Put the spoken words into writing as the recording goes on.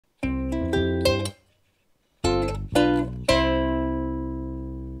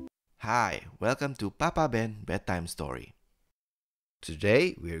Hi, welcome to Papa Ben Bedtime Story.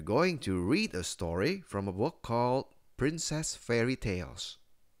 Today we're going to read a story from a book called Princess Fairy Tales.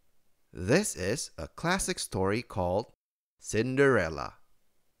 This is a classic story called Cinderella.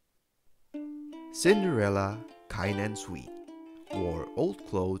 Cinderella, kind and sweet, wore old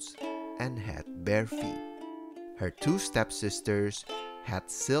clothes and had bare feet. Her two stepsisters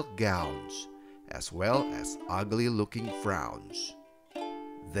had silk gowns as well as ugly-looking frowns.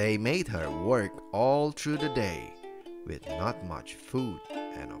 They made her work all through the day with not much food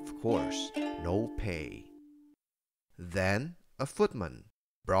and of course no pay. Then a footman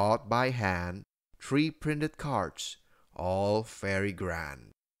brought by hand 3 printed cards, all very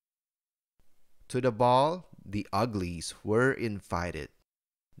grand. To the ball the uglies were invited.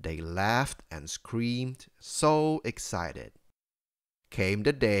 They laughed and screamed, so excited. Came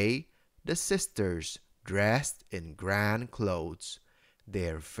the day, the sisters dressed in grand clothes,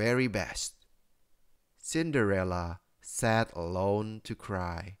 their very best. Cinderella sat alone to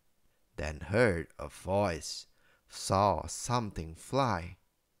cry, then heard a voice, saw something fly.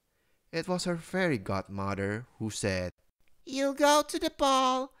 It was her fairy godmother who said, "You'll go to the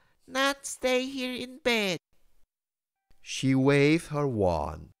ball, not stay here in bed." She waved her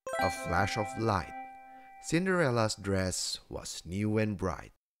wand, a flash of light. Cinderella's dress was new and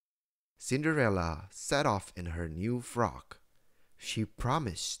bright. Cinderella set off in her new frock. She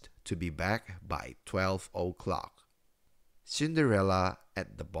promised to be back by 12 o'clock. Cinderella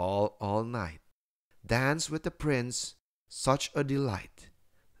at the ball all night, danced with the prince, such a delight.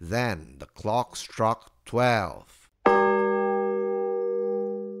 Then the clock struck 12. "Oh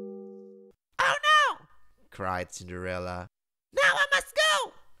no!" cried Cinderella. "Now I must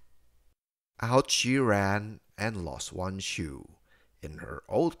go!" Out she ran and lost one shoe. In her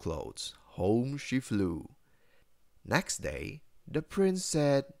old clothes home she flew. Next day the prince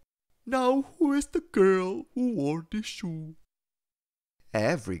said, "Now who is the girl who wore this shoe?"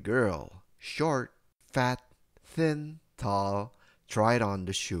 Every girl, short, fat, thin, tall, tried on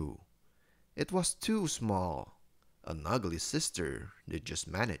the shoe. It was too small. An ugly sister did just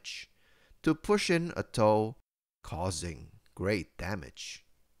manage to push in a toe, causing great damage.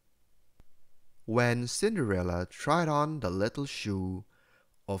 When Cinderella tried on the little shoe,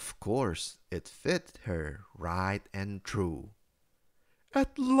 of course it fit her right and true.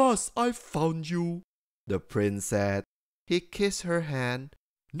 "At last I found you," the prince said. He kissed her hand.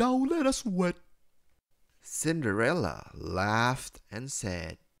 "Now let us wed." Cinderella laughed and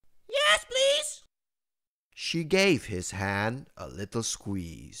said, "Yes, please." She gave his hand a little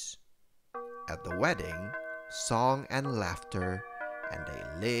squeeze. At the wedding, song and laughter, and they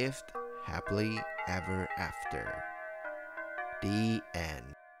lived happily ever after. The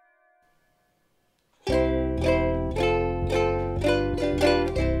end.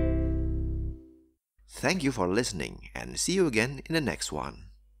 Thank you for listening and see you again in the next one.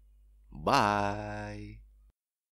 Bye.